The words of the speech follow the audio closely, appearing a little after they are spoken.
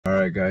All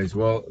right, guys.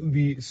 Well,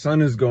 the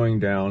sun is going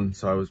down,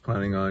 so I was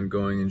planning on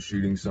going and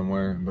shooting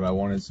somewhere, but I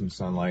wanted some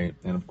sunlight.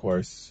 And of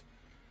course,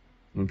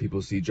 when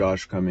people see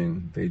Josh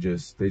coming, they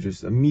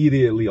just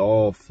immediately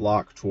all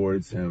flock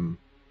towards him.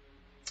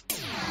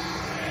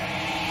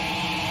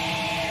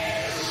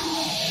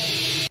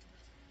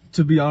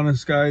 To be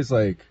honest, guys,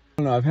 like,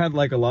 I don't know, I've had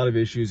like a lot of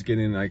issues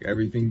getting like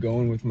everything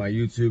going with my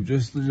YouTube,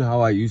 just how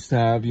I used to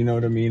have, you know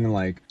what I mean? And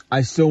like,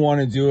 I still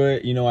want to do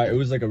it, you know. It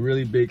was like a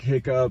really big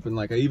hiccup, and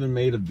like I even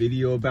made a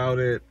video about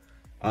it.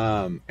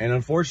 And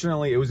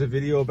unfortunately, it was a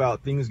video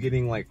about things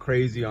getting like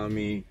crazy on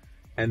me,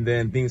 and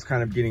then things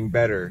kind of getting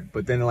better.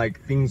 But then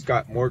like things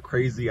got more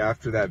crazy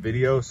after that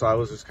video, so I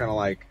was just kind of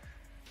like,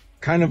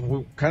 kind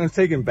of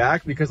taken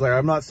back, because like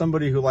I'm not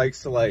somebody who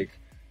likes to like,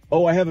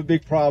 oh, I have a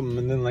big problem,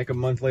 and then like a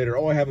month later,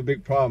 oh, I have a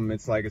big problem.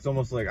 It's like, it's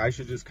almost like I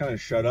should just kind of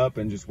shut up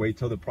and just wait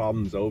till the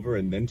problem's over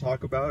and then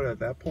talk about it at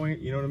that point,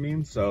 you know what I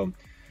mean? So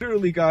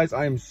literally, guys,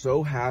 I am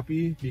so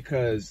happy,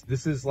 because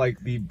this is like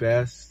the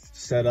best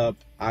setup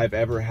I've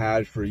ever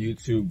had for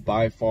YouTube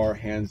by far,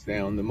 hands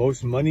down. The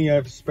most money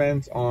I've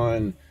spent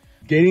on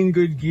getting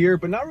good gear,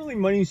 but not really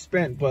money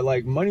spent, but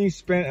like money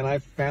spent, and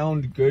I've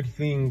found good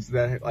things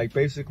that like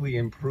basically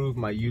improve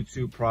my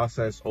YouTube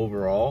process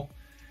overall.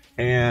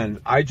 And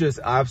I just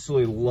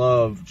absolutely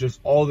love just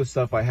all the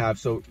stuff I have.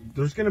 So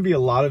there's going to be a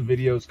lot of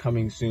videos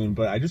coming soon,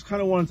 but I just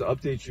kind of wanted to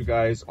update you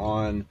guys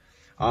on,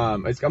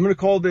 I'm going to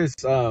call this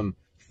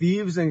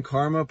Thieves and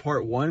Karma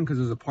Part 1, because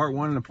there's a Part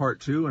 1 and a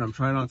Part 2, and I'm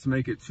trying not to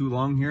make it too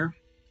long here.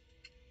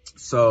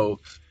 So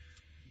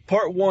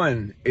Part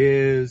 1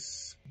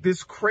 is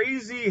this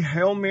crazy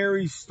Hail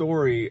Mary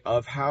story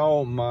of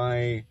how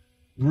my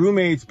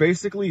roommates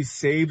basically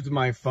saved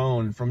my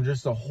phone from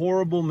just a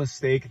horrible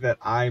mistake that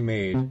I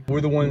made. We're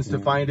the ones to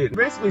find it.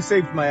 Basically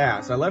saved my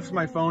ass. I left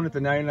my phone at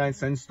the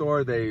 99-cent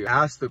store. They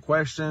asked the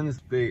questions.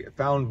 They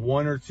found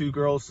 1 or 2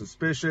 girls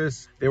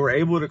suspicious. They were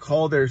able to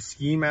call their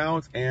scheme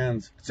out.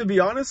 And to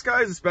be honest,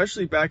 guys,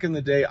 especially back in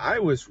the day,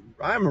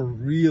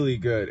 I'm really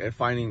good at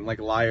finding like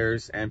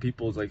liars and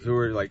people like who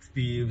are like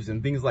thieves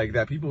and things like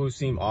that. People who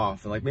seem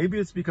off. And like, maybe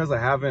it's because I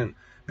haven't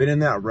been in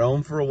that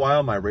realm for a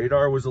while. My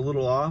radar was a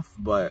little off,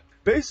 but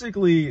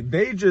basically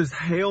they just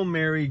Hail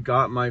Mary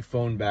got my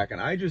phone back,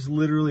 and I just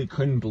literally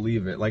couldn't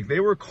believe it. Like, they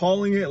were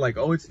calling it like,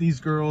 oh, it's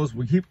these girls.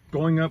 We keep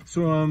going up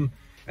to them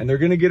and they're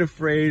going to get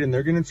afraid and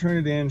they're going to turn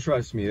it in.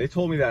 Trust me. They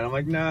told me that. And I'm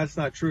like, nah, it's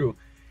not true.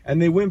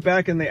 And they went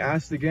back and they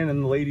asked again,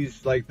 and the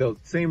ladies, like the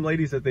same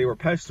ladies that they were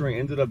pestering,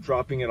 ended up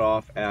dropping it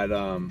off at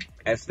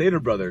Stater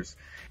Brothers.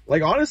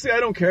 Like, honestly, I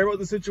don't care about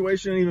the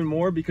situation even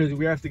more, because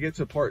we have to get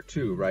to Part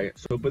 2, right?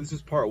 So, but this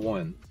is Part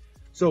 1.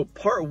 So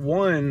Part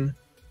 1,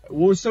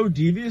 what was so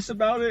devious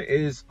about it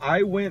is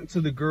I went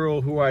to the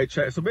girl who I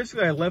checked. So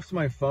basically I left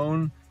my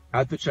phone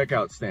at the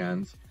checkout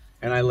stand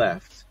and I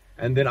left.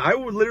 And then I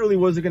literally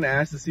wasn't going to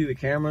ask to see the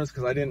cameras,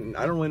 because I don't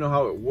really know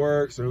how it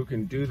works or who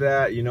can do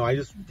that. You know, I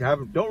just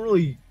don't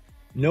really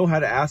know how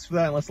to ask for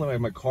that unless like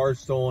my car's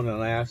stolen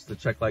and I asked to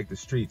check like the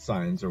street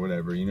signs or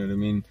whatever, you know what I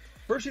mean?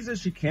 First she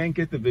says she can't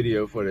get the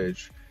video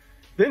footage.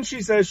 Then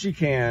she says she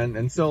can,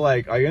 and so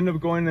like I end up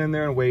going in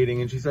there and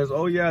waiting, and she says,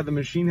 oh yeah, the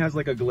machine has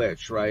like a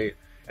glitch, right?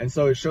 And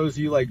so it shows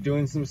you like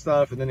doing some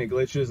stuff, and then it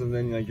glitches, and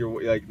then like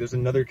you're like, there's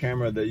another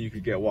camera that you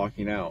could get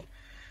walking out.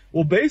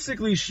 Well,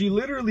 basically she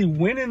literally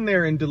went in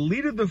there and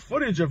deleted the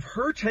footage of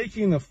her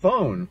taking the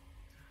phone.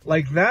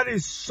 Like, that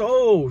is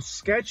so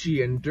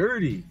sketchy and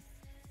dirty.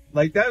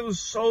 Like, that was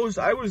so,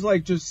 I was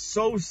like just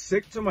so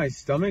sick to my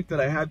stomach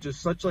that I had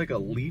just such like a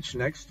leech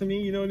next to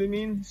me, you know what I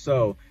mean?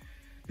 So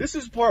this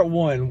is Part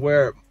 1,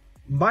 where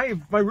my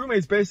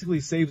roommates basically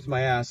saved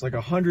my ass like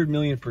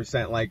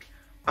 100,000,000%. Like,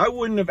 I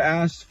wouldn't have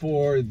asked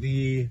for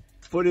the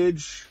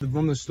footage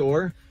from the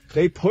store.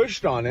 They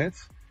pushed on it,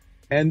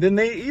 and then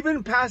they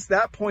even past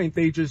that point,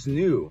 they just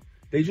knew.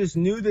 They just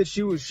knew that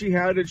she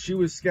had it, she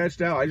was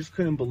sketched out. I just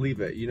couldn't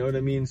believe it, you know what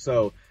I mean?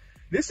 So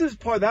that's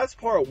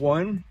Part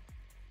 1.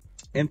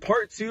 And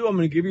Part 2, I'm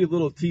going to give you a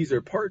little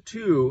teaser. Part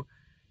 2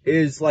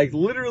 is like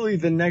literally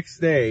the next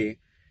day,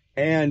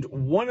 and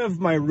one of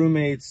my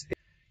roommates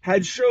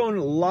had shown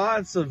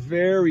lots of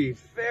very,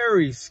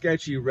 very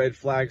sketchy red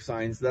flag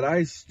signs that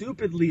I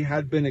stupidly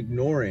had been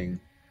ignoring.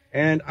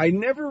 And I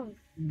never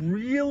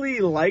really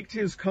liked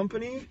his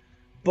company,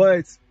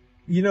 but,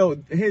 you know,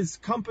 his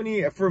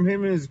company, from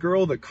him and his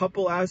girl, the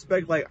couple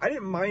aspect, like, I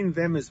didn't mind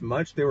them as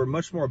much. They were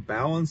much more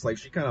balanced. Like,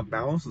 she kind of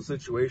balanced the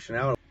situation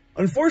out.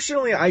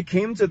 Unfortunately, I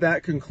came to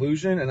that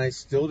conclusion, and I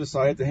still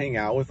decided to hang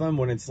out with them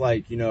when it's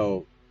like, you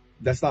know,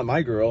 that's not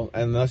my girl,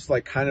 and that's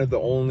like kind of the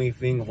only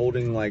thing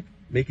holding, like,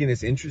 making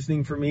this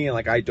interesting for me, and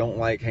like I don't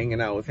like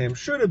hanging out with him.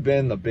 Should have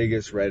been the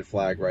biggest red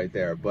flag right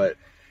there. But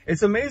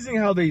it's amazing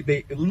how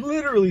they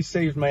literally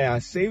saved my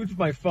ass, saved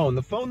my phone,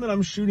 the phone that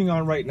I'm shooting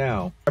on right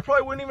now. I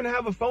probably wouldn't even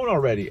have a phone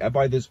already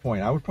by this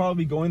point. I would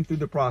probably be going through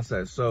the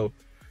process. So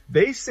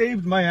they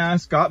saved my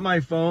ass, got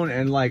my phone,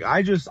 and like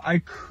I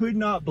could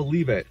not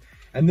believe it.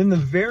 And then the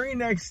very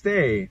next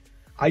day,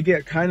 I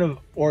get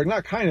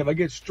I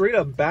get straight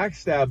up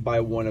backstabbed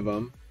by one of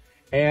them.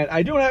 And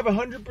I don't have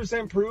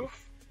 100%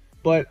 proof,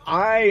 But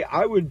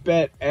I would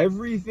bet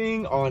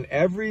everything on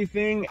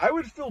everything. I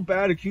would feel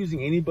bad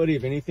accusing anybody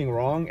of anything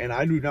wrong, and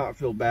I do not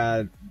feel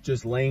bad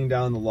just laying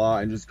down the law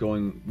and just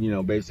going, you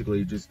know,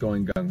 basically just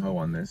going gung-ho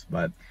on this.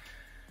 But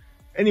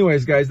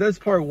anyways, guys, that's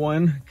part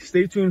one.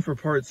 Stay tuned for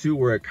part two,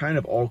 where it kind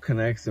of all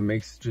connects and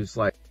makes just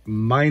like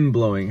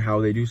mind-blowing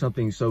how they do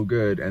something so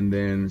good and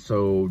then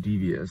so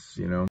devious,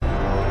 you know?